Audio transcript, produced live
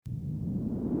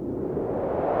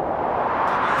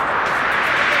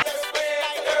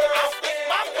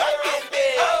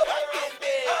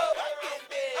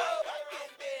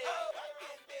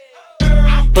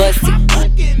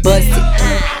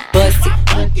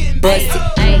bust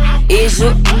it. Is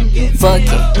you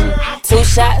fucking? 2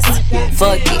 shots,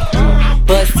 fuck it.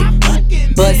 Bust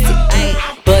it, bust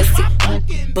it, bust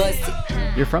it, bust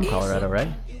it. You're from Colorado, right?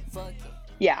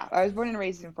 Yeah, I was born and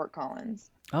raised in Fort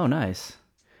Collins. Oh, nice.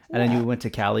 And then you went to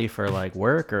Cali for like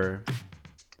work or?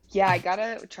 Yeah, I got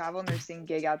a travel nursing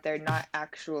gig out there, not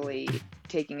actually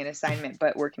taking an assignment,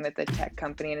 but working with a tech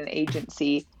company and an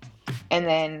agency. And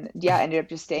then, yeah, I ended up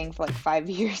just staying for like 5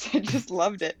 years. I just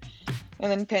loved it.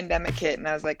 And then pandemic hit, and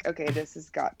I was like, okay, this has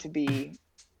just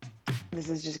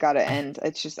got to end.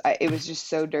 It was just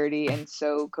so dirty and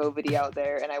so COVID-y out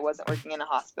there, and I wasn't working in a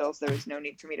hospital, so there was no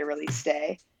need for me to really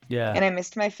stay. Yeah. And I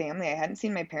missed my family. I hadn't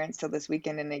seen my parents till this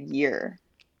weekend in a year.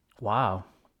 Wow.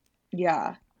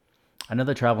 Yeah.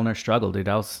 Another travel nurse struggle, dude.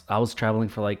 I was traveling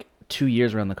for like 2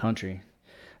 years around the country.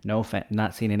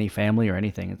 Not seeing any family or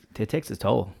anything. It takes its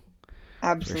toll.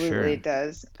 Absolutely, sure. it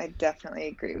does. I definitely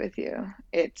agree with you.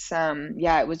 It's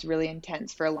yeah, it was really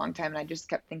intense for a long time, and I just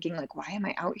kept thinking like, why am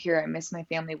I out here? I miss my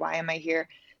family. Why am I here?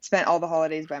 Spent all the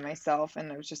holidays by myself,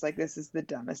 and I was just like, this is the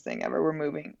dumbest thing ever. We're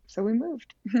moving. So we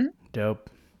moved.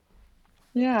 Dope.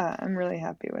 Yeah, I'm really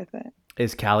happy with it.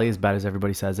 Is Cali as bad as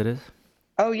everybody says it is?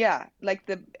 Oh yeah, like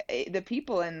the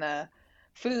people and the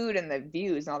food and the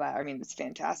views and all that. I mean, it's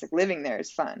fantastic. Living there is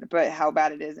fun, but how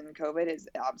bad it is in COVID is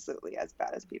absolutely as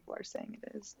bad as people are saying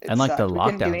it is. It And like the sucked. We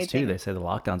couldn't do lockdowns too. anything. They say the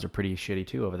lockdowns are pretty shitty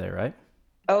too over there, right?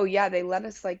 Oh yeah, they let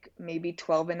us like maybe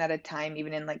 12 in at a time,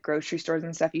 even in like grocery stores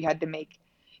and stuff.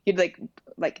 You'd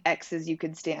like X's you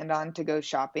could stand on to go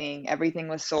shopping. Everything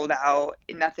was sold out.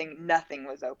 Nothing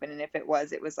was open. And if it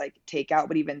was like takeout,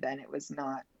 but even then it was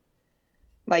not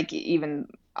like even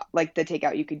like the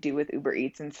takeout you could do with Uber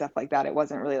Eats and stuff like that. It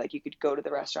wasn't really like you could go to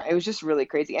the restaurant. It was just really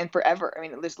crazy and forever. I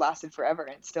mean, it just lasted forever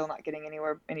and it's still not getting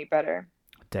any better.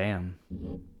 Damn.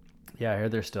 Yeah, I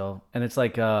heard there's still, and it's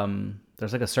like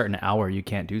there's like a certain hour you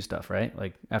can't do stuff, right?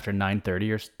 Like after 9:30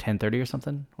 or 10:30 or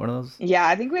something. One of those. Yeah,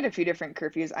 I think we had a few different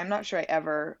curfews. I'm not sure I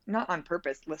ever, not on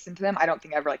purpose, listened to them. I don't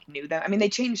think I ever like knew them. I mean, they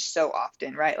changed so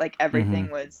often, right? Like Mm-hmm.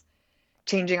 everything was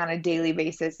changing on a daily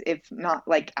basis, if not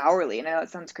like hourly. And I know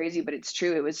it sounds crazy, but it's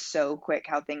true. It was so quick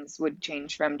how things would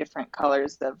change from different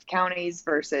colors of counties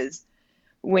versus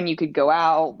when you could go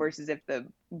out versus if the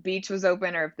beach was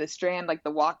open or if the strand, like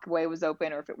the walkway was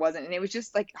open or if it wasn't. And it was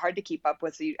just like hard to keep up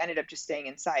with. So you ended up just staying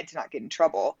inside to not get in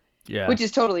trouble, Yeah. which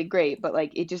is totally great. But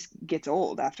like it just gets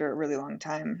old after a really long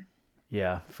time.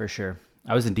 Yeah, for sure.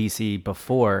 I was in DC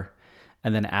before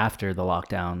and then after the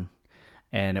lockdown.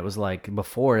 And it was like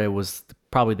before it was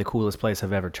probably the coolest place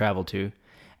I've ever traveled to.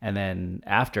 And then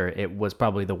after it was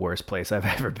probably the worst place I've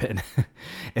ever been.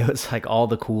 It was like all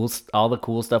the cool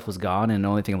stuff was gone and the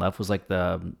only thing left was like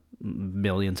the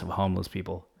millions of homeless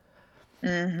people,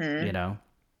 you know?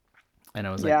 And it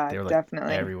was like Yeah, they were like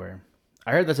definitely. everywhere.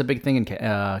 I heard that's a big thing in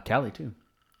Cali too.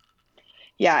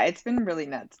 Yeah, it's been really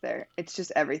nuts there. It's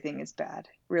just everything is bad.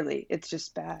 Really, it's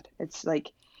just bad. It's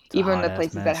like It's a even hot the ass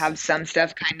places that mess. have some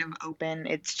stuff kind of open,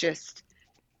 it's just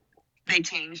they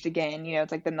changed again.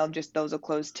 It's like then those will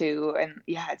close too. And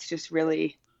yeah, it's just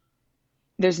really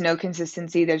there's no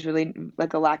consistency. There's really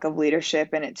like a lack of leadership,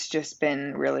 and it's just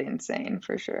been really insane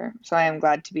for sure. So I am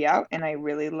glad to be out, and I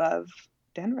really love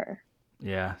Denver.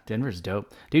 Yeah, Denver's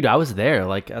dope. Dude, I was there.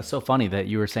 Like, it's so funny that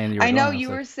you were saying that you were I know going. I was you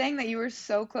were like, saying that you were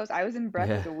so close. I was in Breath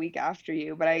yeah. like a week after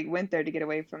you, but I went there to get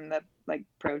away from the like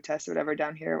protests or whatever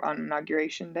down here on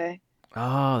inauguration day.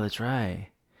 Oh, that's right.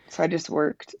 So I just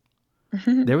worked.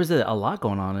 There was a lot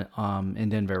going on in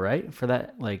Denver, right? For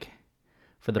that, like,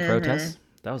 for the hmm protests.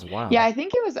 That was wild. Yeah, I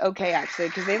think it was okay actually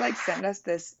because they like sent us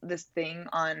this thing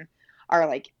on our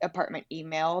like apartment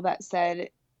email that said,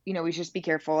 we should just be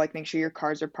careful, like make sure your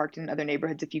cars are parked in other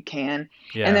neighborhoods if you can. And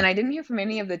Yeah. then I didn't hear from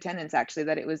any of the tenants actually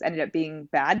that it was ended up being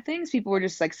bad things. People were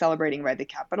just like celebrating Ride the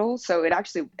Capitol, so it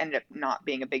actually ended up not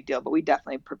being a big deal. But we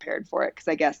definitely prepared for it because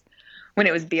I guess when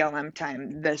it was BLM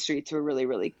time, the streets were really,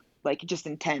 really like just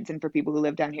intense. And for people who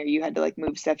live down here, you had to like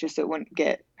move stuff just so it wouldn't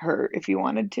get hurt if you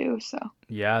wanted to. So.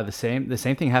 Yeah, the same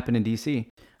thing happened in DC.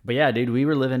 But yeah, dude, we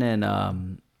were living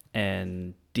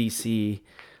in DC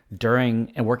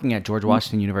during and working at George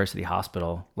Washington University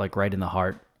Hospital, like right in the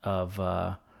heart of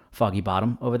Foggy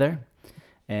Bottom over there.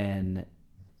 And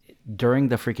during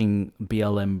the freaking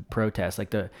BLM protest,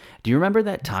 do you remember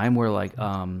that time where like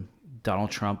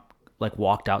Donald Trump like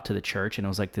walked out to the church and it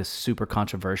was like this super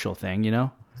controversial thing, you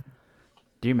know?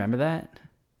 Do you remember that?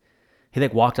 He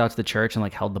like walked out to the church and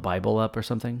like held the Bible up or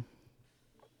something.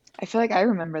 I feel like I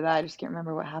remember that. I just can't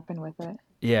remember what happened with it.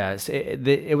 Yeah,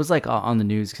 it was like on the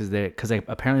news because they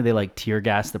apparently they like tear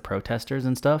gassed the protesters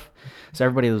and stuff. So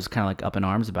everybody was kind of like up in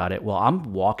arms about it. Well,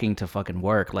 I'm walking to fucking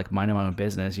work, like minding my own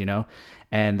business, you know.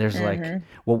 And there's like,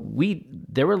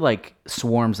 there were like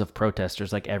swarms of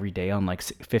protesters like every day on like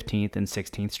 15th and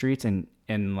 16th streets, and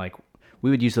like we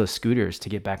would use those scooters to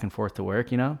get back and forth to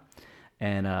work, you know.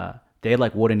 And they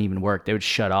like wouldn't even work. They would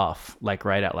shut off like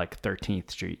right at like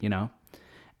 13th Street, you know.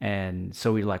 And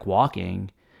so we like walking,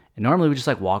 and normally we just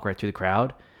like walk right through the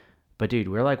crowd. But dude,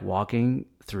 we're like walking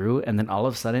through, and then all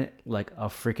of a sudden, like a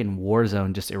freaking war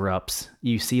zone just erupts.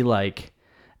 You see like,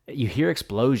 you hear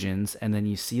explosions, and then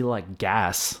you see like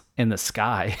gas in the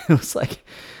sky. It was like,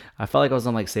 I felt like I was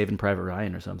on like Saving Private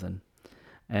Ryan or something.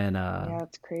 And Yeah,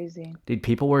 it's crazy. dude,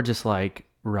 people were just like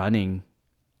running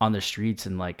on the streets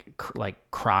and like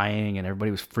crying, and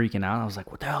everybody was freaking out. I was like,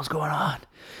 what the hell's going on?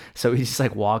 So we just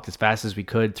like walked as fast as we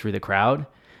could through the crowd,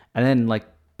 and then like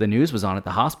the news was on at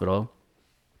the hospital,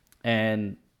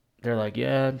 and they're like,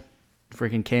 yeah,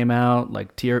 freaking came out,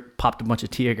 like popped a bunch of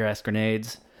tear gas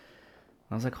grenades.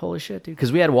 I was like, holy shit, dude,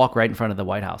 because we had to walk right in front of the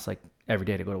White House like every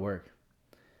day to go to work.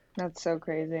 That's so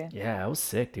crazy. Yeah, I was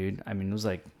sick, dude. I mean, it was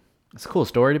like, it's a cool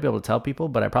story to be able to tell people,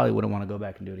 but I probably wouldn't want to go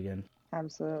back and do it again.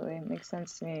 Absolutely. It makes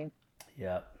sense to me.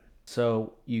 Yeah.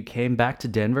 So you came back to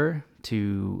Denver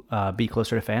to be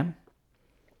closer to fam?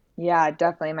 Yeah,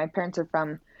 definitely. My parents are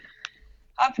from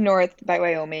up north by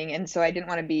Wyoming, and so I didn't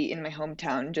want to be in my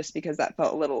hometown just because that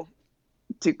felt a little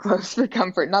too close for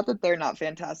comfort. Not that they're not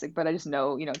fantastic, but I just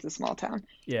know, it's a small town.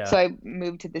 Yeah. So I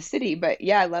moved to the city, but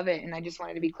yeah, I love it. And I just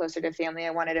wanted to be closer to family.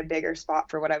 I wanted a bigger spot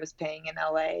for what I was paying in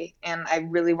LA. And I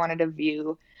really wanted a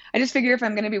view. I just figure if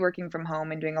I'm going to be working from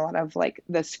home and doing a lot of like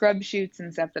the scrub shoots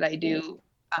and stuff that I do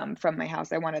from my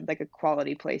house, I wanted like a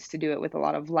quality place to do it with a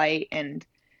lot of light and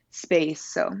space.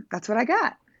 So that's what I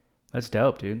got. That's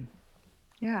dope, dude.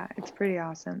 Yeah, it's pretty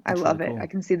awesome. I That's love really it. cool. I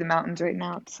can see the mountains right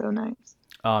now. It's so nice.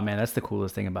 Oh man, that's the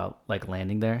coolest thing about like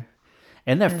landing there.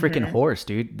 And that freaking horse,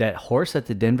 dude. That horse at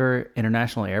the Denver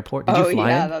International Airport. Did you fly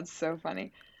Yeah, in? that's so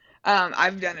funny.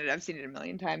 I've done it. I've seen it a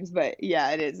million times, but yeah,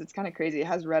 it is. It's kind of crazy. It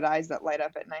has red eyes that light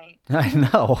up at night. I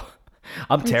know.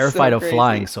 I'm It's terrified so of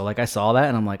flying, crazy. so like I saw that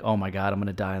and I'm like, oh my God, I'm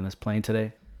gonna die on this plane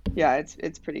today. Yeah,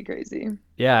 it's pretty crazy.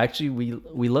 Yeah, actually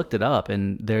we looked it up,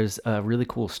 and there's a really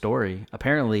cool story.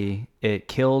 Apparently it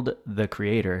killed the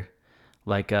creator.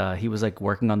 Like he was like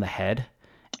working on the head,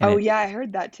 and Oh it yeah, I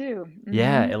heard that too.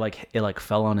 yeah, it like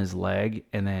fell on his leg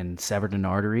and then severed an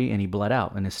artery, and he bled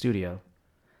out in his studio.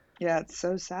 Yeah, it's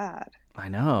so sad. I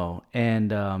know.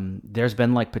 And there's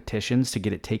been like petitions to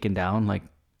get it taken down like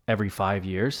every 5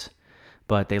 years,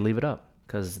 but they leave it up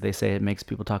because they say it makes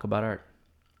people talk about art,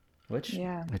 which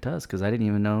Yeah. it does, because I didn't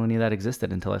even know any of that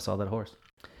existed until I saw that horse.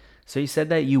 So you said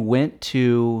that you went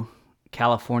to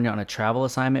California on a travel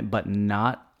assignment, but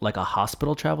not like a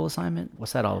hospital travel assignment.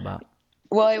 What's that all about?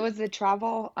 Well, it was a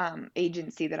travel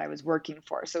agency that I was working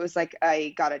for. So it was like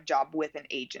I got a job with an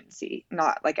agency,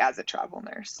 not like as a travel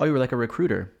nurse. Oh, you were like a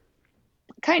recruiter.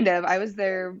 Kind of. I was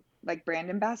their like brand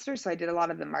ambassador, so I did a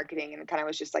lot of the marketing and kind of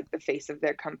was just like the face of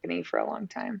their company for a long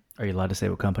time. Are you allowed to say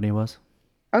what company it was?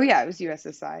 Oh yeah, it was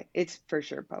USSI. It's for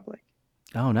sure public.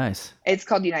 Oh, nice. It's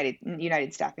called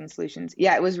United Staffing Solutions.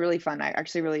 Yeah, it was really fun. I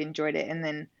actually really enjoyed it. And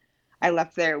then I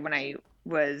left there when I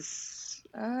was,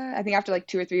 I think after like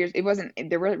 2 or 3 years.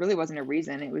 There really wasn't a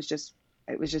reason. It was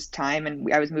just time,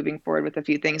 and I was moving forward with a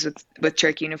few things with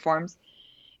Turk uniforms.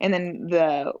 And then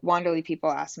the Wanderly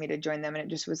people asked me to join them, and it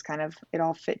just was kind of it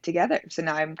all fit together. So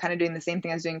now I'm kind of doing the same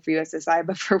thing I was doing for USSI,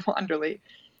 but for Wanderly,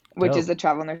 which is Dope. a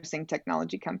travel nursing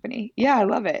technology company. Yeah, I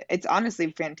love it. It's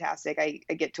honestly fantastic.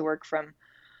 I get to work from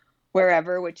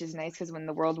wherever, which is nice because when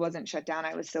the world wasn't shut down,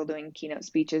 I was still doing keynote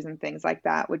speeches and things like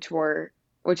that, which are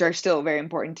still very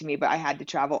important to me, but I had to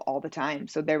travel all the time.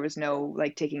 So there was no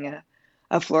like taking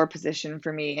a floor position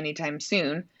for me anytime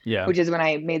soon, Yeah. which is when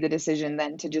I made the decision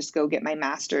then to just go get my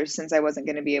master's since I wasn't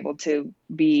going to be able to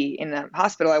be in a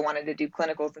hospital. I wanted to do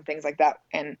clinicals and things like that.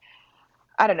 And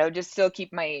I don't know, just still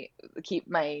keep my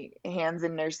hands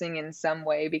in nursing in some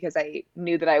way because I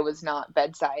knew that I was not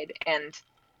bedside. And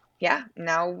yeah,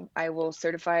 now I will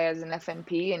certify as an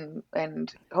FNP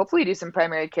and hopefully do some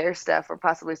primary care stuff or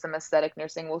possibly some aesthetic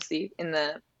nursing. We'll see when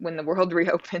the world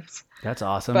reopens. That's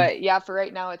awesome. But yeah, for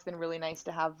right now, it's been really nice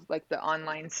to have like the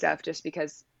online stuff just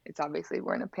because it's obviously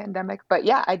we're in a pandemic. But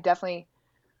yeah, I definitely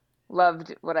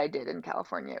loved what I did in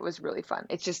California. It was really fun.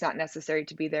 It's just not necessary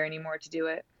to be there anymore to do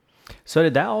it. So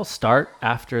did that all start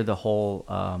after the whole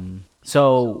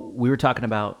so we were talking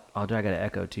about, oh, I got an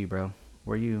echo too, bro.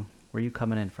 Where you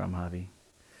coming in from, Javi?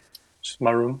 Just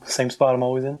my room, same spot I'm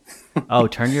always in. Oh,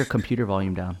 turn your computer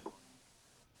volume down.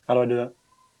 How do I do that?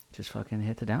 Just fucking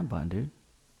hit the down button, dude.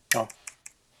 Oh,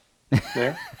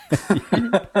 there.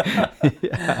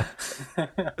 Yeah.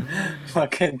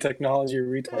 Fucking technology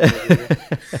retard over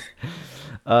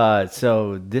here.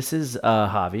 So this is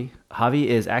Javi. Javi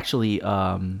is actually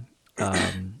in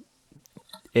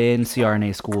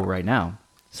CRNA school right now.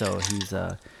 So he's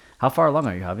how far along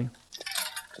are you, Javi?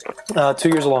 2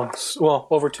 years along. Well,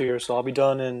 over 2 years. So I'll be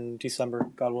done in December,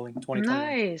 God willing, 2021.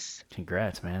 Nice.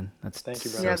 Congrats, man. That's Thank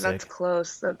you, so Yeah, brother. that's sick.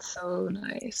 close. That's so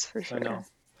nice for I know. sure. It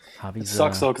Javi's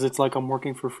sucks though, because it's like I'm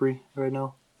working for free right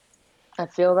now. I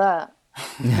feel that.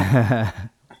 Yeah,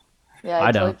 I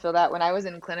I totally don't. feel that. When I was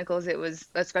in clinicals, it was,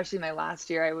 especially my last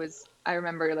year, I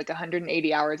remember like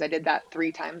 180 hours. I did that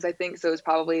 3 times, I think. So it was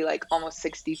probably like almost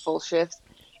 60 full shifts.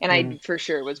 And Hmm. I for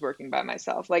sure was working by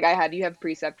myself. Like you have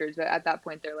preceptors, but at that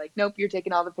point they're like, nope, you're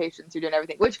taking all the patients, you're doing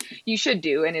everything, which you should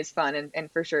do and is fun.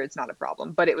 And for sure it's not a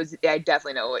problem. But I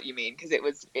definitely know what you mean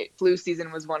because flu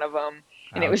season was one of them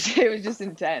and Ouch. it was just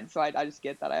intense. So I just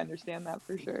get that. I understand that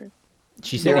for sure.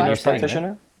 She But said You're a in your nurse what? setting, right?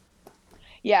 practitioner?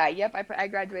 Yeah, yep. I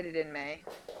graduated in May.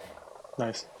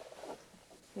 Nice.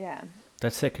 Yeah.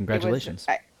 That's sick. It was Congratulations.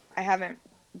 I haven't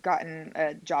gotten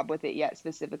a job with it yet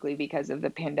specifically because of the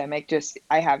pandemic. Just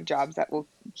I have jobs that will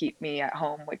keep me at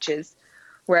home, which is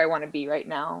where I want to be right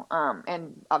now.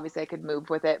 And obviously I could move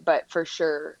with it, but for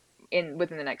sure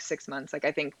within the next 6 months, like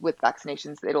I think with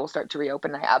vaccinations, it'll start to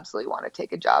reopen. I absolutely want to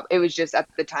take a job. It was just at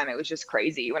the time, it was just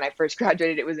crazy. When I first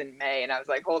graduated, it was in May and I was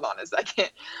like, hold on a second.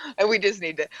 And we just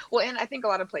need to, well, and I think a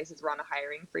lot of places were on a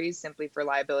hiring freeze simply for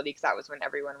liability because that was when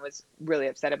everyone was really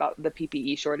upset about the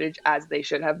PPE shortage as they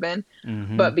should have been.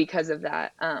 Mm-hmm. But because of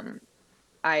that,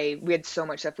 we had so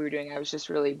much stuff we were doing. I was just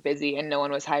really busy and no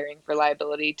one was hiring for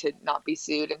liability to not be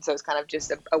sued. And so it's kind of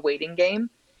just a waiting game.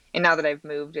 And now that I've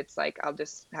moved, it's like I'll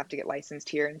just have to get licensed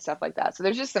here and stuff like that. So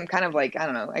there's just some kind of like, I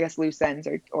don't know, I guess loose ends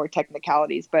or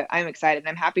technicalities, but I'm excited and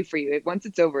I'm happy for you. Once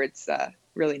it's over, it's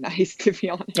really nice to be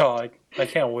honest. Oh, I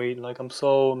can't wait. Like I'm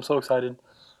so excited.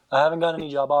 I haven't gotten any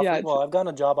job Yeah, offers. it's Well, I've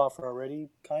gotten a job offer already,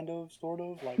 kind of, sort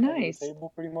of, like under the nice.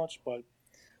 table, pretty much. But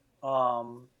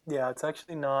yeah, it's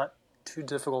actually not too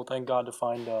difficult, thank God, to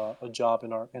find a job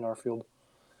in our field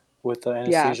with Yeah, for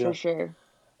anesthesia. sure.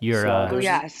 Your So Oh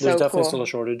yeah, there's so definitely cool. still a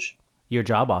shortage. your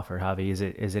job offer, Javi, is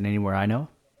it anywhere I know?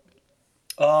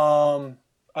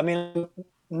 I mean,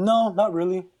 no, not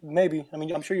really. Maybe. I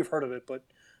mean, I'm sure you've heard of it, but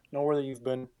nowhere that you've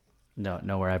been. No,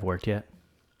 nowhere I've worked yet.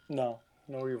 No,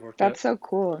 nowhere you've worked yet. That's so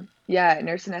cool. Yeah,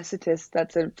 nurse anesthetist,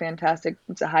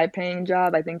 it's a high paying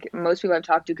job. I think most people I've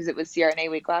talked to, because it was CRNA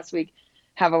week last week,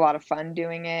 have a lot of fun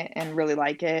doing it and really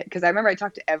like it. Because I remember I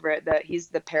talked to Everett, he's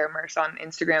the paramurse on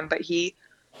Instagram, but he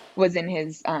was in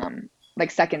his like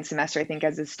second semester, I think,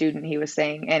 as a student, he was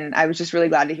saying. And I was just really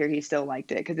glad to hear he still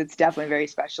liked it because it's definitely very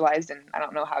specialized. And I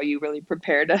don't know how you really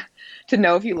prepare to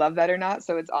know if you love that or not.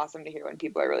 So it's awesome to hear when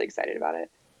people are really excited about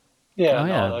it. Yeah, Oh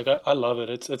no, yeah. like I love it.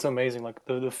 It's amazing. Like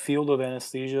the field of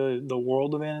anesthesia, the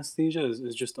world of anesthesia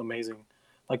is just amazing.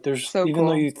 Like there's So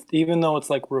cool. even though it's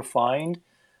like refined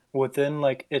within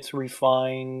like its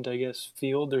refined, I guess,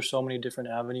 field, there's so many different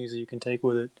avenues that you can take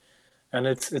with it. And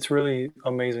it's really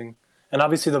amazing. And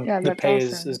obviously Yeah, the that's pay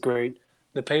is awesome. great.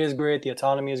 The pay is great, the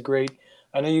autonomy is great.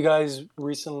 I know you guys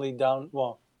recently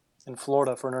in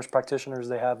Florida for nurse practitioners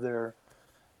they have their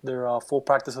full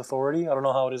practice authority. I don't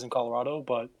know how it is in Colorado,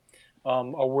 but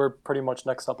we're pretty much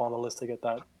next up on the list to get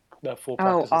that full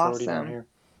Oh, practice authority down awesome. here.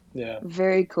 Yeah.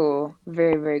 Very cool.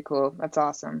 Very, very cool. That's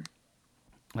awesome.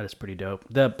 That is pretty dope.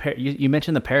 You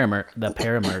mentioned the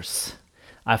paramurse.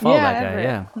 I follow Yeah, that guy. Everett.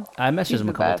 Yeah, I messaged He's him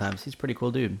a the couple best. times. He's a pretty cool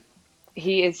dude.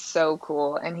 He is so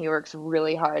cool and he works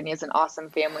really hard and he has an awesome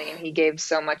family and he gave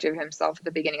so much of himself at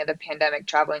the beginning of the pandemic,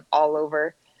 traveling all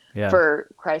over Yeah, for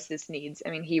crisis needs. I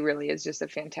mean, he really is just a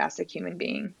fantastic human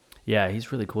being. yeah,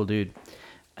 he's really cool dude.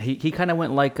 He kind of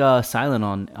went like silent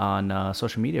on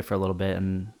social media for a little bit,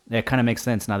 and it kind of makes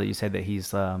sense now that you said that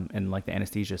he's in like the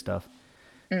anesthesia stuff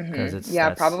because it's Yeah,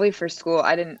 that's. probably for school.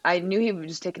 I knew he was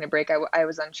just taking a break. I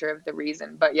was unsure of the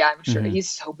reason, but yeah, I'm sure Mhm. he's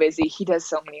so busy. He does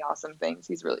so many awesome things.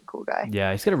 He's a really cool guy.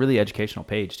 Yeah, he's got a really educational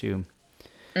page too.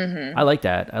 I like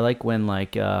that. I like when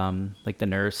like the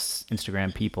nurse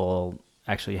Instagram people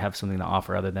actually have something to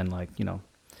offer other than like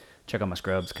check out my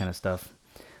scrubs kind of stuff.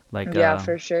 Like Yeah,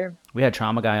 for sure. we had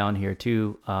Trauma Guy on here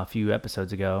too a few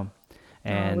episodes ago, Oh,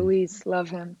 and Luis, love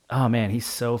him. oh man, he's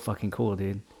so fucking cool,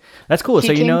 dude. That's cool.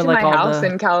 So He came to like my all house the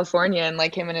in California and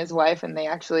like him and his wife and they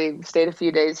actually stayed a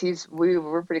few days. We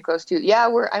were pretty close too. Yeah,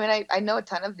 I mean I know a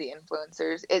ton of the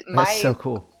influencers. that's so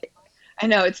cool. I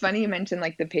know it's funny you mentioned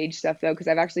like the page stuff though, because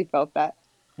I've actually felt that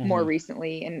more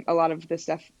recently, and a lot of the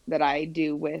stuff that I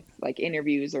do with like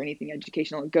interviews or anything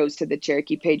educational goes to the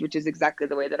Cherokee page, which is exactly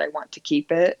the way that I want to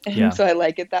keep it. And Yeah. so I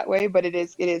like it that way, but it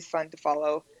is fun to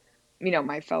follow,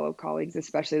 my fellow colleagues,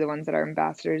 especially the ones that are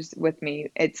ambassadors with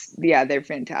me. They're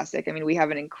fantastic. I mean, we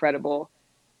have an incredible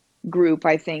group,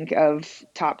 I think, of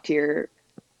top tier,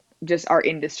 just our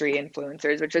industry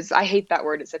influencers, which is, I hate that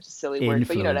word. It's such a silly word,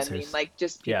 but you know what I mean? Influencers. Like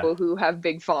just Yeah. people who have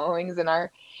big followings in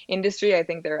our industry. I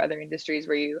think there are other industries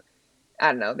where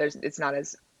I don't know, it's not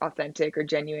as authentic or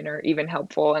genuine or even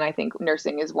helpful. And I think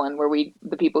nursing is one where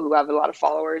the people who have a lot of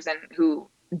followers and who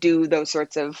do those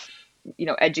sorts of,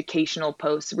 educational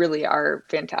posts really are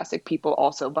fantastic people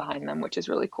also behind them, which is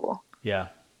really cool. Yeah.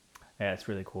 Yeah, it's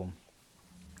really cool.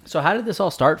 So how did this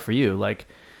all start for you? Like,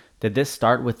 did this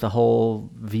start with the whole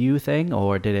view thing,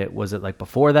 or was it like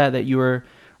before that you were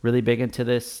really big into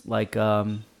this, like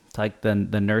the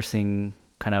nursing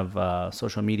kind of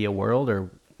social media world,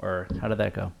 or how did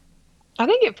that go? I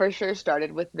think it for sure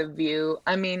started with the view.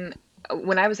 I mean,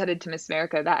 when I was headed to Miss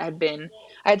America,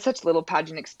 I had such little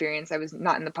pageant experience. I was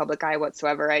not in the public eye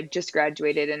whatsoever. I just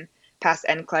graduated and passed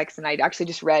NCLEX, and I'd actually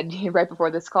just read, right before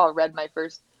this call, read my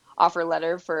first offer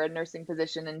letter for a nursing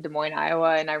position in Des Moines,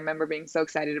 Iowa. And I remember being so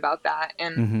excited about that.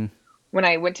 And Mm-hmm. when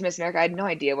I went to Miss America, I had no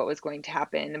idea what was going to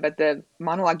happen, but the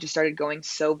monologue just started going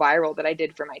so viral that I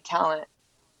did for my talent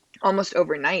almost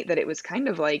overnight that it was kind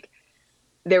of like,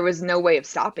 there was no way of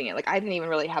stopping it. Like I didn't even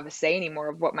really have a say anymore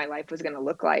of what my life was going to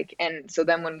look like. And so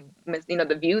then when,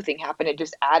 the view thing happened, it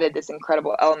just added this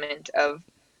incredible element of,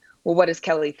 well, what does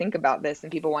Kelley think about this?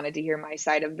 And people wanted to hear my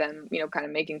side of them, kind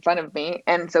of making fun of me.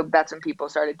 And so that's when people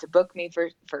started to book me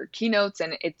for keynotes.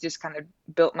 And it just kind of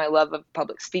built my love of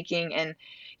public speaking and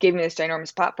gave me this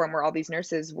ginormous platform where all these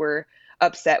nurses were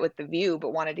upset with the view,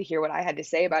 but wanted to hear what I had to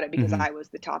say about it because Mm-hmm. I was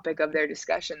the topic of their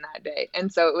discussion that day.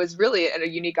 And so it was really a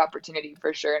unique opportunity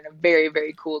for sure, and a very,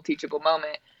 very cool teachable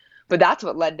moment. But that's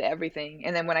what led to everything.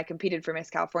 And then when I competed for Miss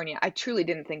California, I truly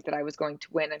didn't think that I was going to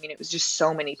win. I mean, it was just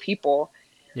so many people.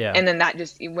 Yeah. And then that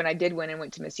just, when I did win and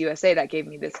went to Miss USA, that gave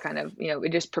me this kind of,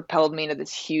 it just propelled me into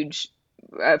this huge,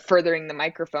 furthering the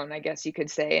microphone, I guess you could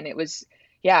say. And it was,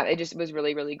 yeah, it just was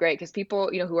really, really great because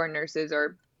people, who are nurses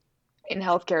or in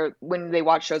healthcare, when they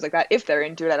watch shows like that, if they're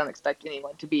into it, I don't expect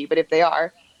anyone to be, but if they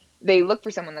are, they look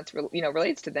for someone that's,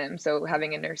 relates to them. So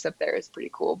having a nurse up there is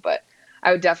pretty cool. But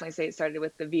I would definitely say it started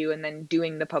with the view, and then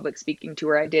doing the public speaking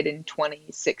tour I did in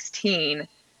 2016.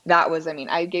 That was, I mean,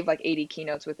 I gave like 80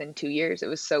 keynotes within 2 years. It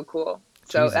was so cool.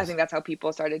 So I Jesus. think that's how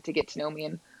people started to get to know me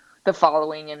and the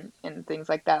following and things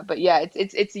like that. But yeah,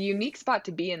 it's a unique spot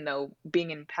to be in, though, being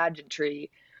in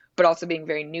pageantry, but also being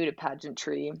very new to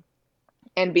pageantry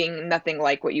and being nothing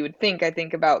like what you would think. I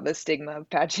think about the stigma of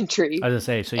pageantry I was gonna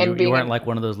say, so you and you being weren't in, like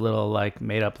one of those little like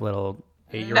made up little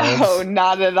no, 8-year-olds?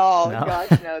 not at all. No. Gosh,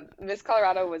 no. Miss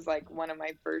Colorado was like one of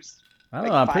my first I don't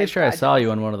know. like I'm pretty 5 sure I saw you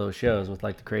pageants. on one of those shows with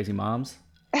like the crazy moms.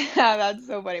 That's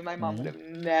so funny. My mom would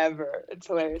Mhm. have never. It's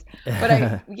hilarious. But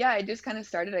I just kind of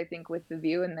started, I think, with the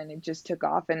view, and then it just took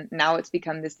off. And now it's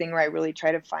become this thing where I really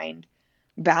try to find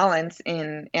balance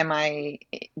in, am I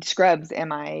scrubs?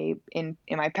 Am I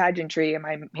pageantry? Am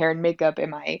I hair and makeup?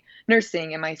 Am I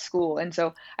nursing? Am I school? And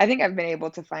so I think I've been able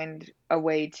to find a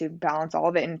way to balance all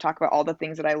of it and talk about all the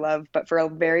things that I love. But for a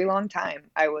very long time,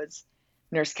 I was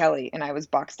Nurse Kelley, and I was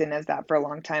boxed in as that for a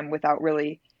long time without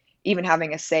really even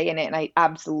having a say in it. And I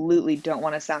absolutely don't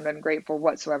want to sound ungrateful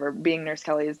whatsoever. Being Nurse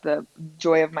Kelley is the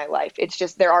joy of my life. It's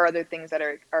just there are other things that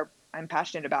are I'm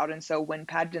passionate about. And so when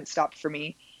pageant stopped for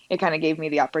me, it kind of gave me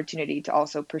the opportunity to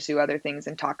also pursue other things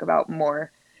and talk about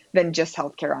more than just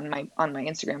healthcare on my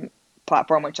Instagram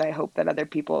platform, which I hope that other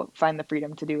people find the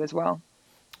freedom to do as well.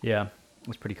 Yeah, it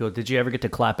was pretty cool. Did you ever get to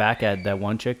clap back at that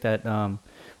one chick that what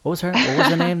was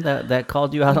her name that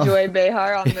called you out on? Joy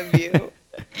Behar on The View.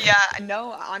 Yeah,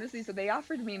 no, honestly, so they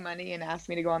offered me money and asked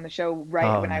me to go on the show right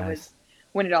Oh, nice.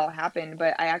 when it all happened,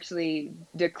 but I actually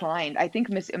declined. I think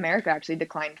Miss America actually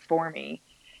declined for me.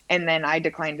 And then I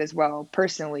declined as well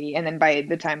personally. And then by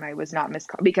the time I was not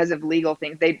because of legal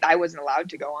things, I wasn't allowed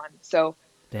to go on. So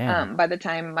Damn. by the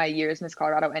time my year as Miss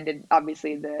Colorado ended,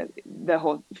 obviously the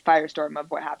whole firestorm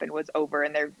of what happened was over,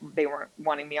 and they weren't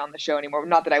wanting me on the show anymore.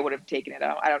 Not that I would have taken it.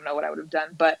 I don't know what I would have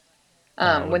done, but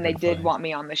Oh, it would when have they been did funny. want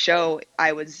me on the show,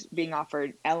 I was being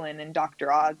offered Ellen and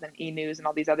Dr. Oz and E! News and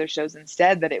all these other shows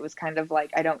instead, that it was kind of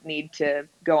like, I don't need to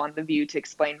go on The View to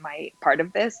explain my part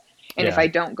of this. And if Yeah. I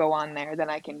don't go on there, then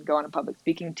I can go on a public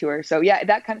speaking tour. So yeah,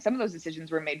 some of those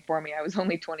decisions were made for me. I was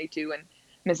only 22, and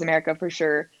Miss America for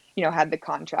sure, had the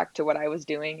contract to what I was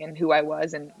doing and who I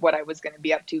was and what I was going to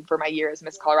be up to for my year as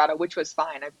Miss Colorado, which was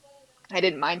fine. I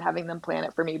didn't mind having them plan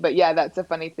it for me. But yeah, that's a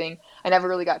funny thing. I never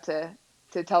really got to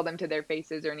to tell them to their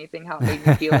faces or anything how it made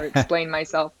me feel or explain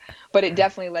myself. But it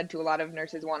definitely led to a lot of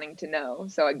nurses wanting to know.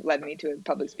 So it led me to a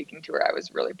public speaking tour I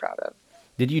was really proud of.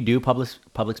 Did you do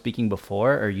public speaking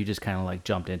before, or you just kind of like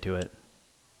jumped into it?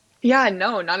 Yeah,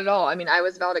 no, not at all. I mean, I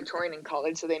was valedictorian in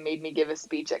college, so they made me give a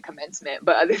speech at commencement.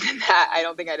 But other than that, I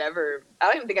don't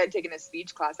even think I'd taken a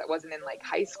speech class that wasn't in like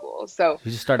high school. So,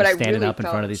 You just started but I standing really up in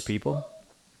front of felt, these people?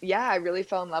 yeah, I really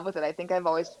fell in love with it. I think I've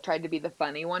always tried to be the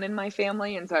funny one in my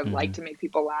family, and so I've liked to make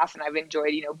people laugh, and I've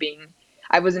enjoyed,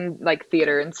 I was in like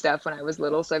theater and stuff when I was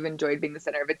little, so I've enjoyed being the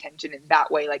center of attention in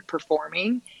that way, like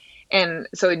performing. And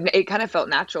so it kind of felt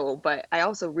natural, but I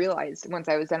also realized once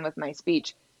I was done with my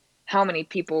speech how many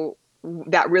people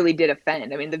that really did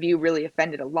offend. I mean, The View really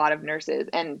offended a lot of nurses,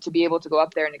 and to be able to go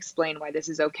up there and explain why this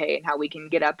is okay and how we can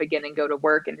get up again and go to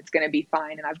work and it's going to be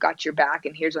fine and I've got your back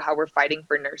and here's how we're fighting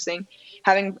for nursing,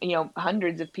 having,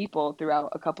 hundreds of people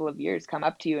throughout a couple of years come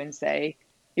up to you and say,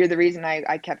 you're the reason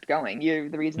I kept going. You're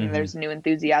the reason there's new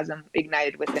enthusiasm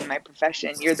ignited within my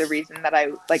profession. You're the reason that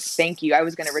thank you. I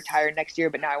was going to retire next year,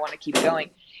 but now I want to keep going.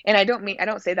 And I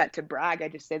don't say that to brag. I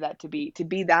just say that to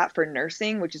be that for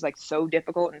nursing, which is like so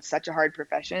difficult and such a hard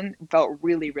profession, felt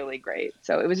really, really great.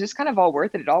 So it was just kind of all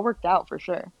worth it. It all worked out for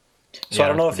sure. So I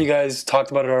don't know if you guys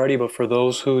talked about it already, but for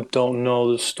those who don't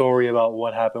know the story about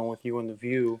what happened with you and The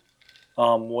View,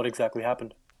 what exactly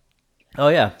happened? Oh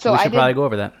yeah, so we should probably go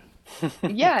over that.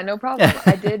 Yeah, no problem.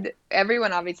 I did.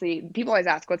 Everyone, obviously, people always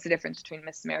ask what's the difference between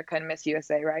Miss America and Miss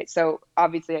USA, right? So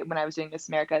obviously when I was doing Miss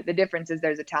America, the difference is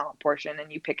there's a talent portion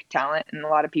and you pick talent, and a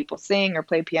lot of people sing or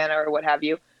play piano or what have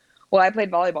you. Well, I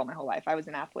played volleyball my whole life. I was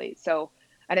an athlete. So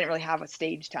I didn't really have a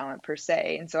stage talent per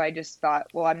se. And so I just thought,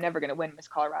 well, I'm never going to win Miss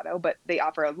Colorado, but they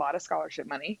offer a lot of scholarship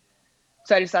money.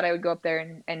 So I just thought I would go up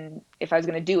there and if I was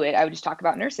going to do it, I would just talk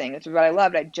about nursing. That's what I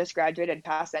loved. I just graduated, I'd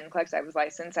passed NCLEX, I was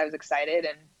licensed, I was excited.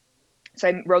 And so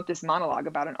I wrote this monologue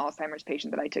about an Alzheimer's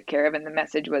patient that I took care of, and the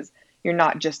message was, "You're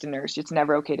not just a nurse. It's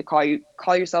never okay to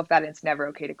call yourself that, and it's never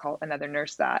okay to call another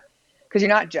nurse that, because you're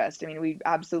not just. I mean, we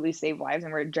absolutely save lives,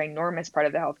 and we're a ginormous part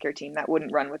of the healthcare team that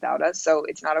wouldn't run without us. So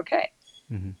it's not okay."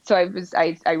 So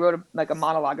I wrote a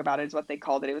monologue about it, is what they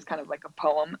called it. It was kind of like a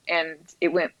poem, and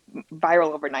it went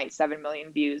viral overnight, 7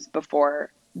 million views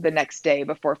before the next day,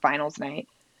 before finals night.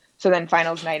 So then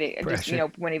finals night, it just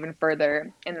went even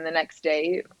further, and then the next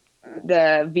day,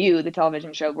 The View, the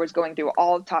television show, was going through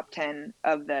all top 10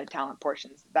 of the talent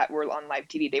portions that were on live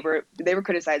TV. They were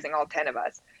criticizing all 10 of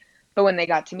us. But when they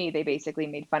got to me, they basically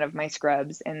made fun of my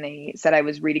scrubs, and they said I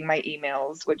was reading my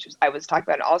emails, I was talking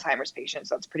about an Alzheimer's patient,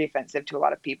 so it's pretty offensive to a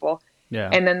lot of people. Yeah.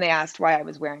 And then they asked why I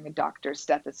was wearing a doctor's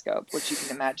stethoscope, which you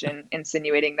can imagine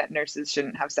insinuating that nurses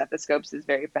shouldn't have stethoscopes is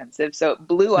very offensive. So it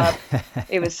blew up.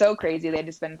 It was so crazy. They had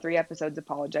to spend 3 episodes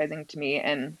apologizing to me,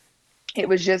 and it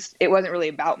wasn't really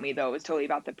about me, though. It was totally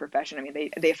about the profession. I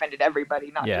mean, they offended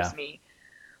everybody, not just me.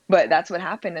 But that's what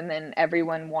happened. And then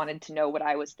everyone wanted to know what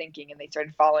I was thinking, and they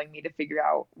started following me to figure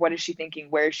out, what is she thinking?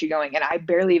 Where is she going? And I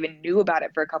barely even knew about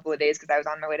it for a couple of days because I was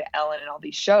on my way to Ellen and all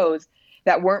these shows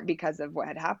that weren't because of what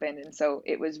had happened. And so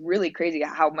it was really crazy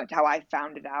how I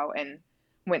found it out and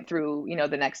went through,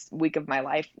 the next week of my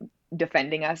life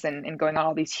defending us and going on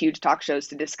all these huge talk shows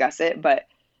to discuss it. But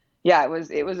yeah,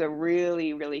 it was a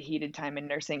really, really heated time in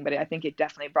nursing, but I think it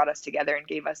definitely brought us together and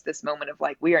gave us this moment of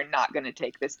like, we are not going to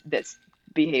take this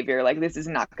behavior. Like, this is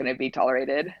not going to be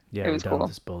tolerated. Yeah, it was cool.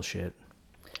 This bullshit.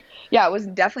 Yeah, it was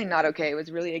definitely not okay. It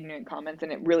was really ignorant comments,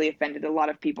 and it really offended a lot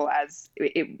of people, as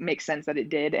it makes sense that it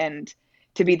did. And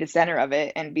to be the center of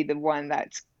it and be the one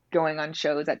that's going on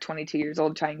shows at 22 years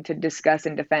old trying to discuss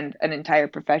and defend an entire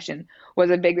profession was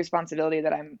a big responsibility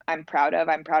that I'm proud of.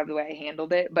 I'm proud of the way I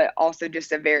handled it, but also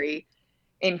just a very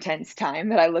intense time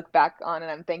that I look back on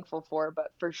and I'm thankful for,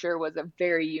 but for sure was a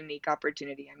very unique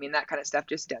opportunity. I mean, that kind of stuff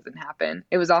just doesn't happen.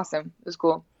 It was awesome. It was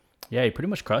cool. Yeah, you pretty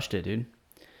much crushed it, dude.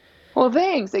 Well,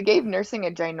 thanks. It gave nursing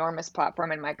a ginormous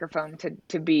platform and microphone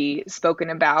to be spoken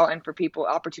about, and for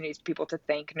opportunities for people to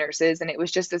thank nurses. And it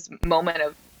was just this moment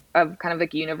of kind of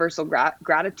like universal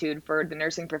gratitude for the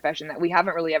nursing profession that we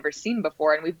haven't really ever seen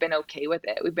before. And we've been okay with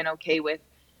it. We've been okay with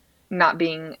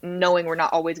knowing we're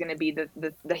not always going to be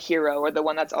the hero or the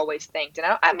one that's always thanked.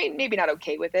 And I mean, maybe not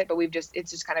okay with it, but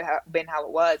it's just kind of been how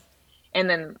it was. And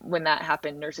then when that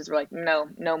happened, nurses were like,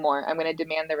 no more. I'm going to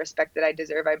demand the respect that I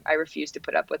deserve. I refuse to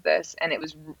put up with this. And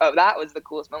that was the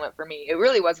coolest moment for me. It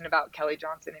really wasn't about Kelley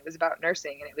Johnson. It was about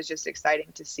nursing. And it was just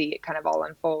exciting to see it kind of all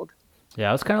unfold. Yeah,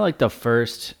 it was kind of like the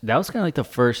first,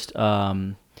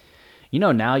 now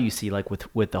you see like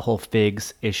with the whole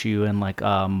FIGS issue and like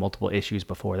multiple issues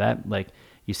before that, like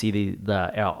you see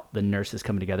the nurses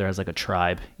coming together as like a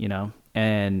tribe,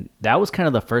 and that was kind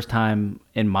of the first time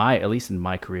at least in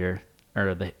my career,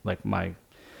 or the like my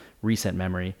recent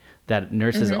memory, that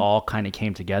nurses Mm-hmm. all kind of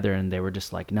came together and they were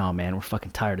just like, no, man, we're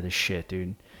fucking tired of this shit,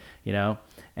 dude. You know?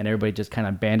 And everybody just kind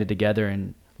of banded together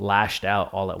and lashed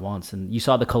out all at once. And you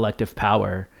saw the collective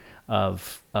power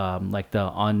of like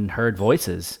the unheard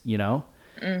voices, you know?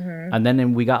 Mm-hmm. And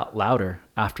then we got louder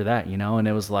after that, you know? And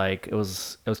it was like, it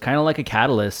was kind of like a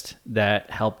catalyst that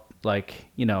helped, like,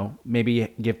 you know,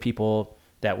 maybe give people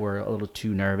that were a little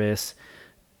too nervous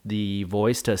the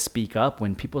voice to speak up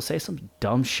when people say some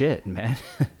dumb shit, man.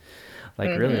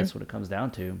 Like, really, Mm-hmm. that's what it comes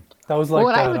down to. That was Well, like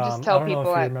and I that. would just I tell don't know people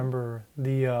if you at remember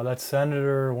the that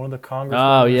senator, one of the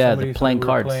Oh, congresswomen or yeah, the somebody said playing we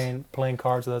were cards. playing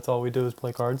cards. So that's all we do is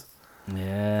play cards.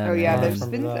 Yeah, Oh I yeah, don't know if you man.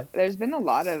 remember that. there's been a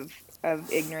lot of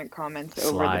ignorant comments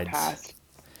over the Slides. past.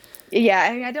 Yeah,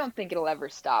 I mean, I don't think it'll ever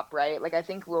stop, right? Like, I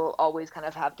think we'll always kind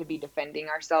of have to be defending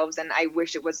ourselves, and I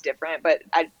wish it was different. But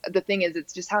the thing is,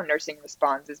 it's just how nursing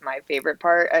responds is my favorite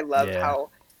part. I love Yeah,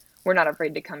 how we're not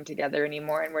afraid to come together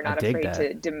anymore, and we're I not dig afraid that.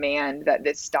 to demand that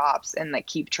this stops and like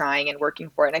keep trying and working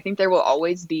for it. And I think there will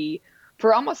always be,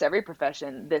 for almost every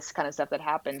profession, this kind of stuff that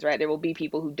happens, right? There will be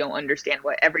people who don't understand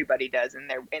what everybody does in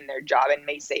their job and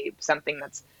may say something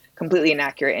that's completely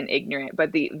inaccurate and ignorant.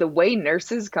 But the way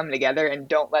nurses come together and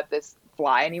don't let this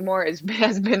fly anymore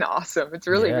has been awesome. It's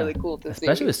really, Yeah, really cool to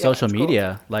especially see. with Yeah, social it's cool.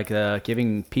 media, like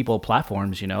giving people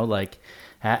platforms. You know, like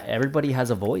everybody has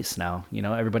a voice now. You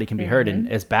know, everybody can be heard, and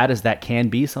Hmm. as bad as that can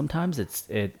be, sometimes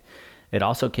it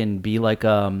also can be like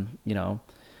you know,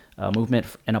 a movement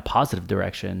in a positive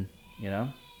direction. You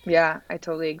know. Yeah, I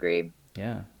totally agree.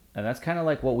 Yeah. And that's kind of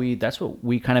like that's what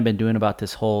we kind of been doing about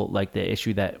this whole, like the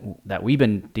issue that we've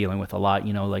been dealing with a lot,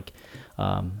 you know, like,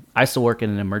 I still work in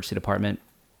an emergency department.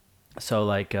 So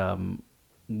like,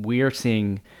 we're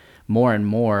seeing more and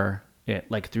more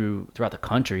like throughout the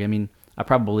country. I mean, I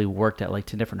probably worked at like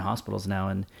 10 different hospitals now,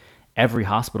 and every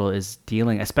hospital is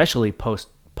dealing, especially post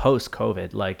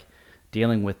COVID, like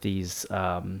dealing with these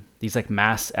like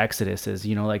mass exoduses,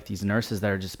 you know, like these nurses that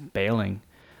are just bailing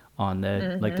on the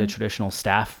like the Hmm. traditional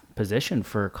staff position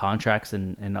for contracts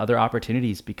and other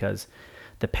opportunities because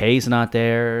the pay's not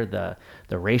there,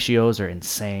 the ratios are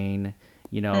insane,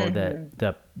 you know, Hmm.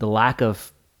 the lack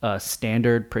of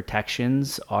standard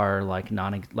protections are like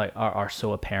non like are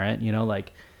so apparent, you know,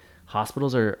 like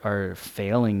hospitals are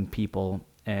failing people.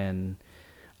 And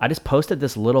I just posted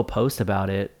this little post about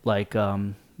it, like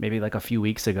maybe like a few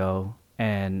weeks ago,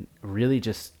 and really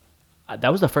just that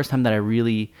was the first time that I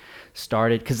really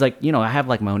started, because like, you know, I have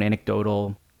like my own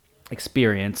anecdotal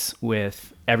experience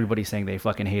with everybody saying they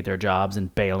fucking hate their jobs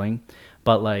and bailing,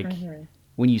 but like Hmm.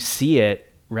 when you see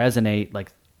it resonate,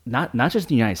 like not just in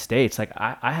the United States, like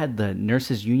I had the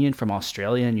nurses union from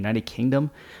Australia and United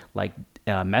Kingdom like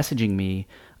messaging me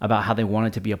about how they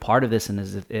wanted to be a part of this, and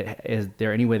is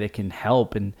there any way they can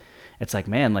help. And it's like,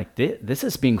 man, like this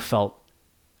is being felt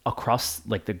across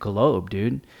like the globe,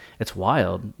 dude. It's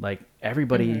wild. Like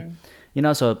everybody, Hmm. you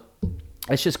know, so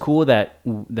it's just cool that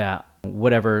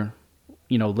whatever,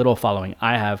 you know, little following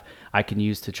I have, I can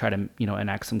use to try to, you know,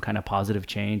 enact some kind of positive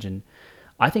change. And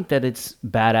I think that it's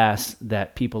badass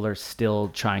that people are still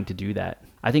trying to do that.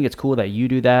 I think it's cool that you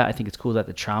do that. I think it's cool that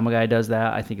the trauma guy does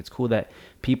that. I think it's cool that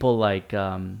people like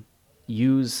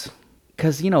use,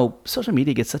 because, you know, social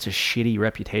media gets such a shitty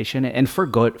reputation, and for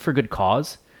good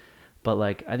cause. But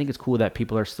like, I think it's cool that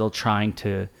people are still trying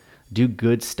to do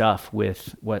good stuff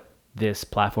with what this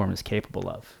platform is capable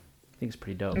of. I think it's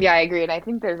pretty dope. Yeah, I agree. And I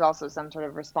think there's also some sort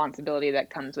of responsibility that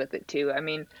comes with it too. I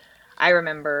mean, I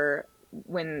remember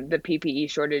when the PPE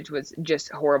shortage was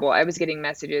just horrible. I was getting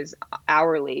messages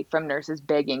hourly from nurses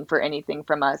begging for anything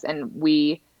from us. And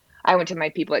I went to my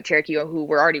people at Cherokee who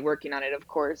were already working on it, of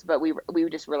course, but we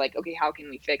just were like, okay, how can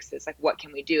we fix this? Like, what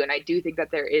can we do? And I do think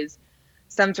that there is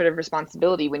some sort of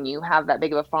responsibility when you have that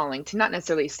big of a following to not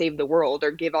necessarily save the world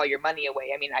or give all your money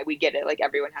away. I mean, we get it. Like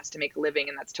everyone has to make a living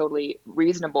and that's totally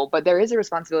reasonable, but there is a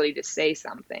responsibility to say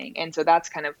something. And so that's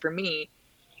kind of, for me,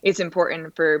 it's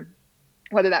important for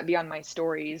whether that be on my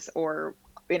stories or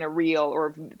in a reel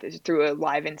or through a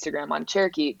live Instagram on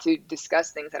Cherokee to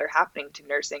discuss things that are happening to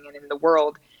nursing and in the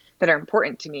world that are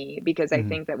important to me. Because I Hmm.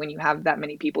 think that when you have that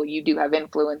many people you do have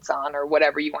influence on, or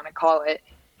whatever you want to call it,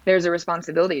 there's a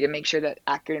responsibility to make sure that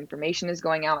accurate information is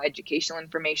going out, educational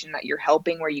information, that you're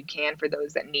helping where you can for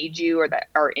those that need you or that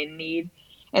are in need.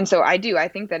 And so I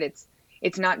think that it's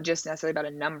not just necessarily about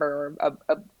a number or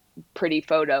a pretty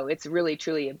photo. It's really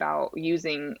truly about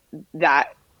using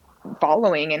that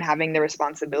following and having the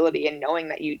responsibility and knowing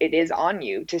that it is on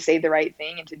you to say the right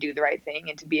thing and to do the right thing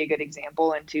and to be a good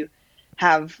example and to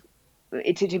have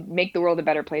to make the world a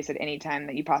better place at any time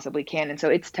that you possibly can. And so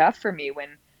it's tough for me when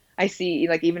I see,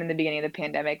 like, even in the beginning of the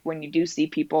pandemic, when you do see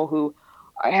people who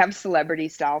have celebrity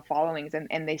style followings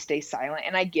and they stay silent.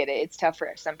 And I get it. It's tough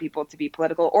for some people to be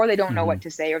political, or they don't know Mm-hmm. what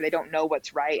to say, or they don't know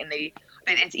what's right. And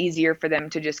it's easier for them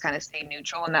to just kind of stay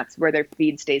neutral. And that's where their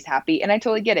feed stays happy. And I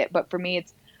totally get it. But for me,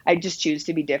 I just choose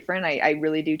to be different. I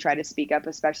really do try to speak up,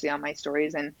 especially on my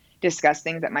stories, and discuss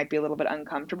things that might be a little bit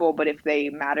uncomfortable. But if they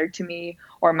matter to me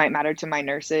or might matter to my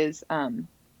nurses,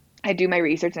 I do my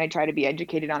research and I try to be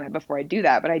educated on it before I do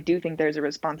that. But I do think there's a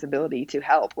responsibility to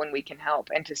help when we can help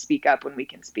and to speak up when we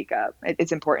can speak up.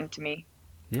 It's important to me.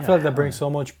 I feel like that Yeah. brings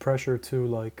so much pressure to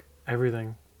like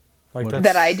everything. Like What- that's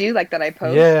That I do, like that I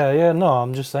post. Yeah. No,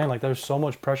 I'm just saying like there's so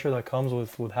much pressure that comes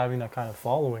with having that kind of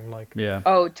following. Like Yeah.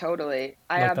 Oh, totally.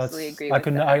 I like absolutely that's agree I with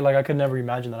could that. I could never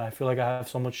imagine that. I feel like I have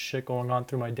so much shit going on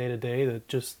through my day to day that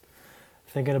just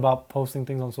thinking about posting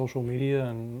things on social media,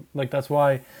 and like that's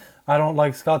why I don't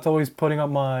like Scott's always putting up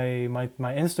my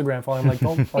Instagram following. Like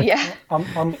don't like Yeah. I'm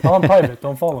on private.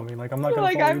 Don't follow me. Like I'm not gonna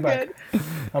Like, follow you I'm back. good.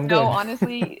 I'm No,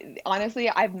 good. honestly,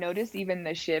 I've noticed even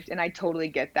the shift, and I totally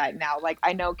get that now. Like,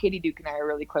 I know Katie Duke and I are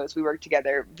really close. We work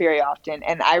together very often,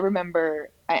 and I remember,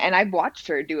 and I've watched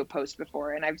her do a post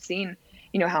before, and I've seen,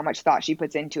 how much thought she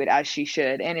puts into it, as she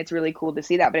should, and it's really cool to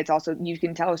see that. But it's also, you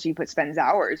can tell spends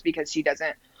hours because she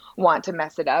doesn't want to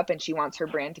mess it up, and she wants her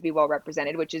brand to be well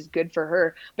represented, which is good for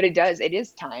her. But it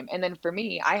is time. And then for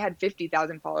me, I had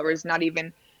 50,000 followers, not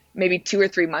even maybe 2 or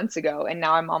 3 months ago, and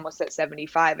now I'm almost at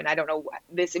 75. And I don't know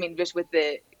this. I mean, just with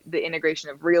the integration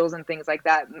of reels and things like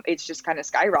that, it's just kind of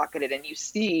skyrocketed. And you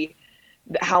see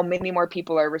how many more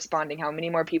people are responding, how many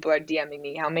more people are DMing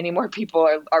me, how many more people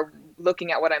are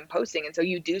looking at what I'm posting. And so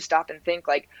you do stop and think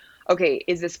like, okay,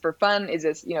 is this for fun? Is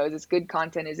this, is this good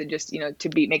content? Is it just,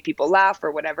 to make people laugh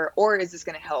or whatever? Or is this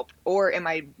going to help? Or am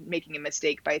I making a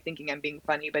mistake by thinking I'm being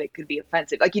funny, but it could be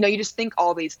offensive? Like, you just think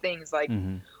all these things like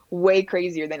Mm-hmm. way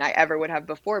crazier than I ever would have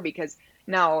before, because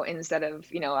now instead of,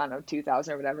 I don't know,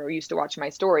 2,000 or whatever, we used to watch my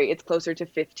story, it's closer to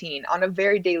 15 on a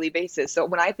very daily basis. So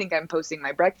when I think I'm posting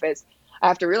my breakfast, I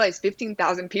have to realize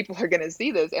 15,000 people are going to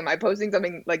see this. Am I posting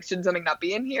something like, should something not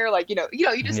be in here? Like, you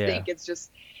just Yeah. think it's just,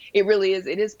 it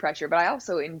is pressure, but I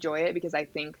also enjoy it because I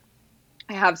think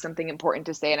I have something important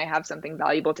to say and I have something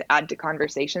valuable to add to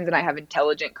conversations, and I have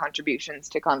intelligent contributions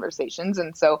to conversations.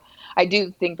 And so I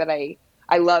do think that I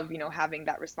love, having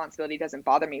that responsibility. Doesn't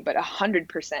bother me, but 100%,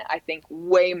 I think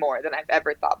way more than I've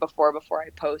ever thought before I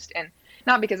post. And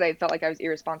not because I felt like I was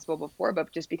irresponsible before, but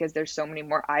just because there's so many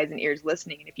more eyes and ears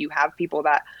listening. And if you have people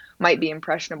that might be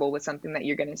impressionable with something that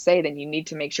you're going to say, then you need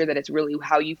to make sure that it's really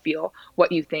how you feel,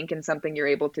 what you think, and something you're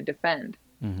able to defend.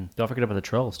 Mm-hmm. Don't forget about the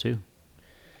trolls too.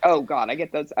 Oh God, I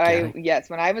get those. Got it. Yes,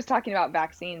 when I was talking about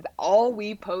vaccines, all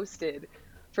we posted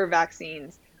for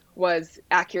vaccines was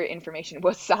accurate information,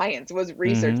 was science, was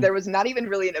research. Mm-hmm. There was not even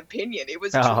really an opinion. It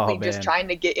was Oh, truly just man. trying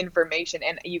to get information.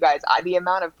 And you guys, the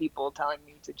amount of people telling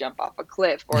me to jump off a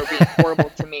cliff or being horrible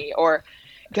to me, or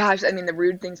gosh, I mean, the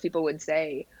rude things people would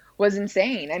say was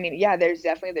insane. I mean, yeah, there's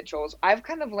definitely the trolls. I've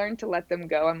kind of learned to let them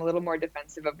go. I'm a little more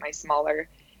defensive of the small,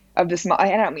 I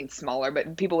don't mean smaller,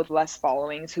 but people with less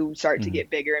followings who start to Mhm. get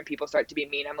bigger and people start to be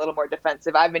mean. I'm a little more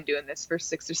defensive. I've been doing this for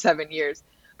 6 or 7 years.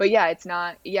 But yeah, it's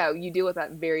not, yeah, you deal with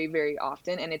that very, very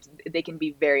often, and they can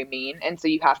be very mean. And so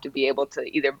you have to be able to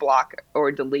either block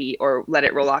or delete or let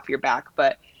it roll off your back.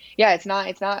 But yeah, it's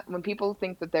not when people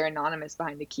think that they're anonymous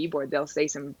behind the keyboard, they'll say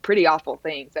some pretty awful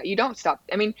things that you don't stop.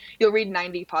 I mean, you'll read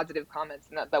 90 positive comments,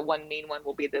 and that one mean one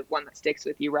will be the one that sticks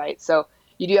with you, right? So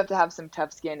you do have to have some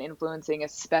tough skin. Influencing,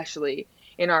 especially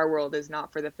in our world, is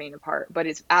not for the faint of heart, but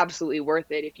it's absolutely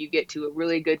worth it if you get to a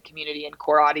really good community and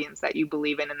core audience that you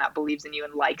believe in and that believes in you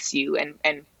and likes you and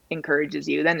encourages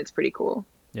you. Then it's pretty cool.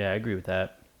 Yeah, I agree with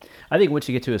that. I think once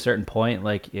you get to a certain point,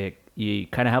 like you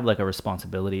kind of have like a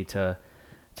responsibility to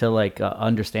like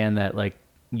understand that like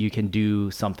you can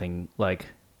do something, like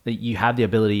that you have the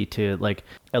ability to like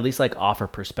at least like offer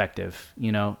perspective,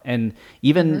 and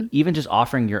even just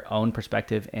offering your own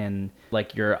perspective and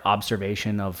like your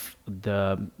observation of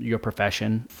your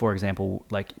profession, for example,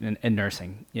 like in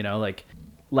nursing,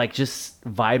 like just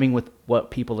vibing with what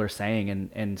people are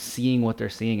saying and seeing what they're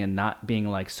seeing and not being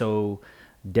like so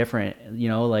different,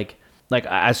 like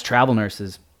as travel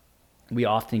nurses, we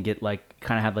often get like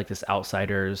kind of have like this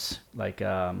outsiders like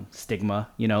stigma,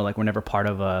 like we're never part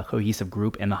of a cohesive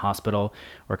group in the hospital.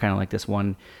 We're kind of like this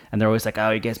one, and they're always like, oh,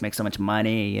 you guys make so much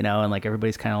money, and like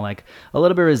everybody's kind of like a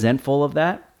little bit resentful of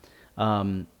that.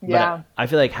 Yeah. But I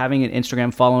feel like having an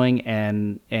Instagram following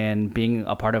and being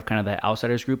a part of kind of the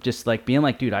outsiders group, just like being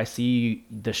like, dude, I see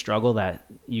the struggle that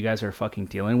you guys are fucking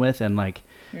dealing with, and like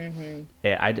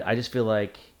I just feel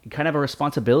like kind of a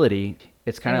responsibility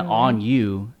it's kind of on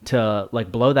you to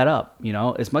like blow that up, you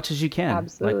know, as much as you can.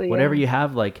 Absolutely, like whatever you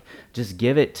have, like just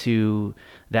give it to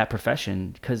that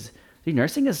profession, because dude,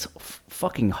 nursing is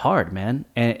fucking hard, man,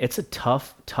 and it's a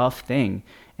tough thing,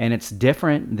 and it's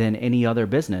different than any other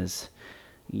business.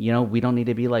 You know, we don't need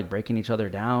to be like breaking each other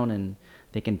down and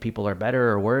thinking people are better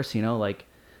or worse, you know, like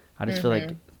I just feel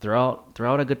like throw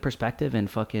out a good perspective and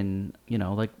fucking, you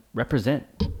know, like represent.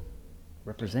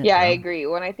 Yeah, I bro. agree.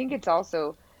 Well, and I think it's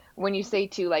also when you say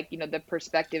too, like, you know, the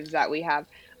perspectives that we have,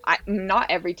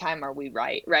 not every time are we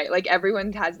right, right? Like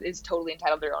everyone is totally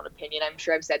entitled to their own opinion. I'm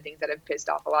sure I've said things that have pissed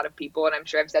off a lot of people, and I'm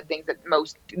sure I've said things that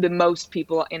the most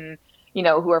people in, you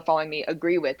know, who are following me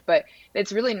agree with. But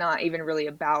it's really not even really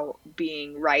about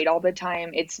being right all the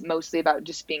time. It's mostly about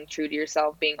just being true to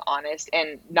yourself, being honest,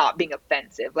 and not being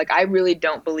offensive. Like I really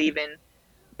don't believe in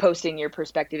posting your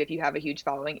perspective if you have a huge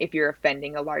following, if you're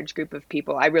offending a large group of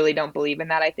people. I really don't believe in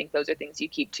that. I think those are things you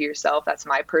keep to yourself. That's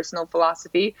my personal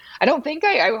philosophy. I don't think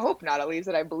I hope not, at least,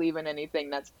 that I believe in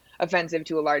anything that's offensive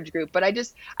to a large group. But I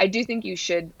do think you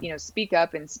should, you know, speak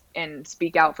up and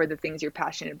speak out for the things you're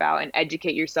passionate about and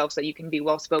educate yourself so you can be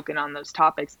well spoken on those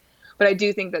topics. But I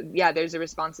do think that, yeah, there's a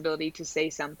responsibility to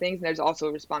say some things, and there's also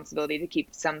a responsibility to keep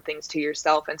some things to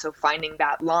yourself. And so finding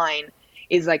that line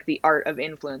is like the art of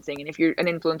influencing. And if you're an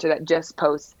influencer that just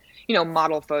posts, you know,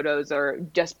 model photos or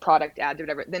just product ads or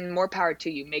whatever, then more power to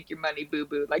you. Make your money,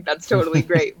 boo-boo. Like that's totally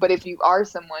great. But if you are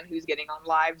someone who's getting on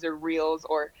lives or reels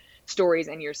or stories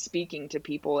and you're speaking to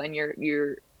people and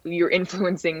you're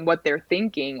influencing what they're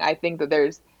thinking, I think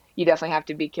that you definitely have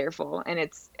to be careful. And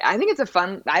I think it's a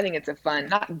fun,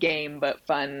 not game, but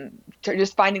fun.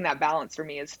 Just finding that balance for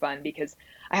me is fun, because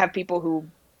I have people who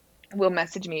will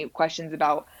message me questions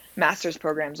about master's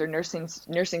programs or nursing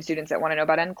students that want to know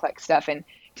about NCLEX stuff, and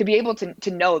to be able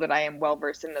to know that I am well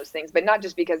versed in those things, but not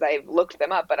just because I've looked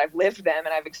them up, but I've lived them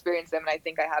and I've experienced them, and I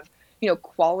think I have, you know,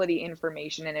 quality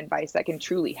information and advice that can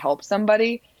truly help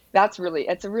somebody. It's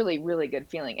a really, really good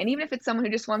feeling. And even if it's someone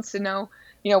who just wants to know,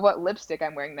 you know, what lipstick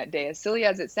I'm wearing that day, as silly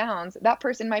as it sounds, that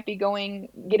person might be getting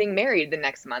married the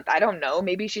next month. I don't know.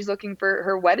 Maybe she's looking for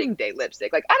her wedding day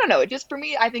lipstick. Like, I don't know. It just, for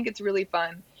me, I think it's really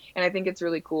fun. And I think it's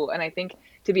really cool. And I think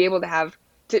to be able to have,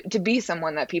 to be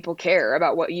someone that people care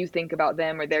about what you think about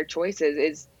them or their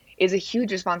choices is a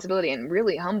huge responsibility and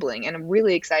really humbling and a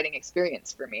really exciting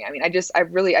experience for me. I mean,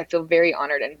 I feel very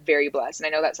honored and very blessed. And I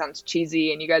know that sounds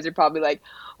cheesy and you guys are probably like,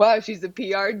 wow, she's a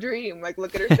PR dream. Like,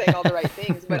 look at her saying all the right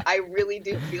things. But I really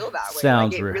do feel that way.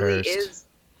 Sounds like, it rehearsed. really is.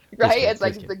 Right? It's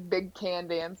like the big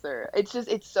canned answer.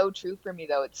 It's so true for me,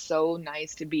 though. It's so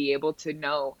nice to be able to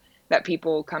know that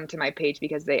people come to my page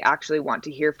because they actually want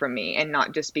to hear from me and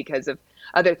not just because of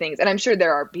other things. And I'm sure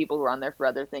there are people who are on there for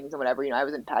other things and whatever. You know, I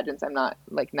was in pageants. I'm not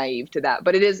like naive to that,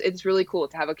 but it's really cool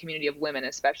to have a community of women,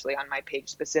 especially on my page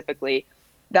specifically,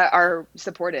 that are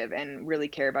supportive and really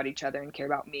care about each other and care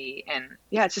about me. And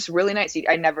yeah, it's just really nice.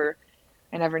 I never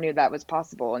knew that was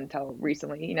possible until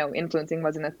recently. You know, influencing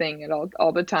wasn't a thing at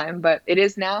all the time, but it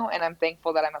is now. And I'm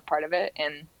thankful that I'm a part of it.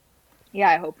 And yeah,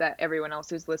 I hope that everyone else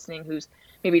who's listening, who's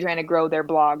maybe trying to grow their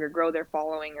blog or grow their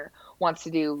following or wants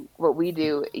to do what we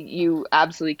do, you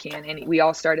absolutely can. And we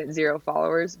all start at 0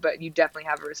 followers, but you definitely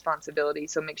have a responsibility.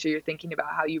 So make sure you're thinking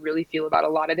about how you really feel about a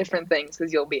lot of different things,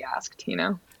 because you'll be asked, you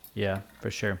know? Yeah,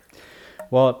 for sure.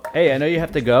 Well, hey, I know you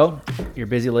have to go. You're a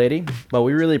busy lady, but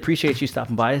we really appreciate you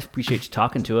stopping by. Appreciate you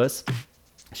talking to us,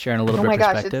 sharing a little bit of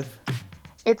perspective.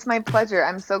 It's my pleasure.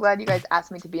 I'm so glad you guys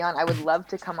asked me to be on. I would love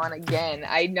to come on again.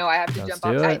 I know I have to jump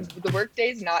off. The work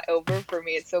day's not over for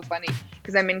me. It's so funny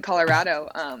because I'm in Colorado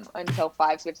until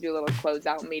 5, so we have to do a little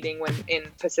closeout meeting in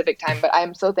Pacific time. But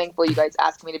I'm so thankful you guys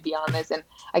asked me to be on this, and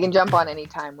I can jump on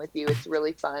anytime with you. It's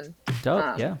really fun.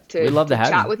 Dope, yeah. We'd love to have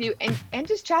chat with you. And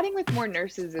just chatting with more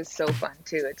nurses is so fun,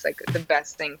 too. It's like the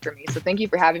best thing for me. So thank you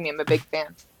for having me. I'm a big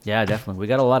fan. Yeah, definitely. We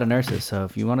got a lot of nurses, so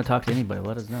if you want to talk to anybody,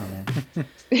 let us know, man.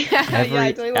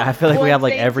 I feel like we have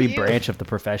like every branch of the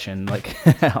profession like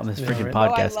on this freaking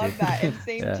podcast. I love that. And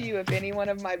same to you. If any one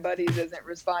of my buddies isn't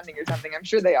responding or something, I'm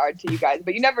sure they are to you guys.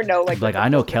 But you never know. Like I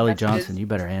know Kelley Johnson. You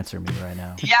better answer me right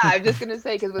now. Yeah, I'm just gonna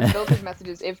say, because with filtered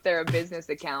messages, if they're a business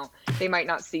account, they might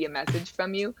not see a message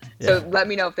from you. So let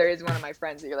me know if there is one of my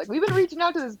friends that you're like, we've been reaching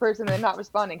out to this person and they're not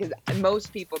responding, because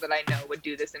most people that I know would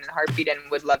do this in a heartbeat and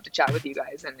would love to chat with you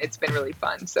guys. And it's been really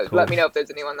fun. So let me know if there's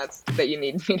anyone that you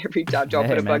need me to reach out to. I'll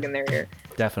put a bug in their ear.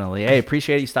 Definitely. Hey,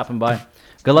 appreciate you stopping by.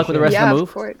 Good luck with the rest of the move.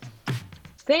 Of course.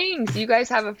 Thanks. You guys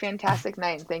have a fantastic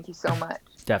night, and thank you so much.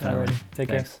 Definitely. Take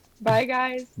care. Bye,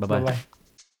 guys. Bye-bye. Bye-bye.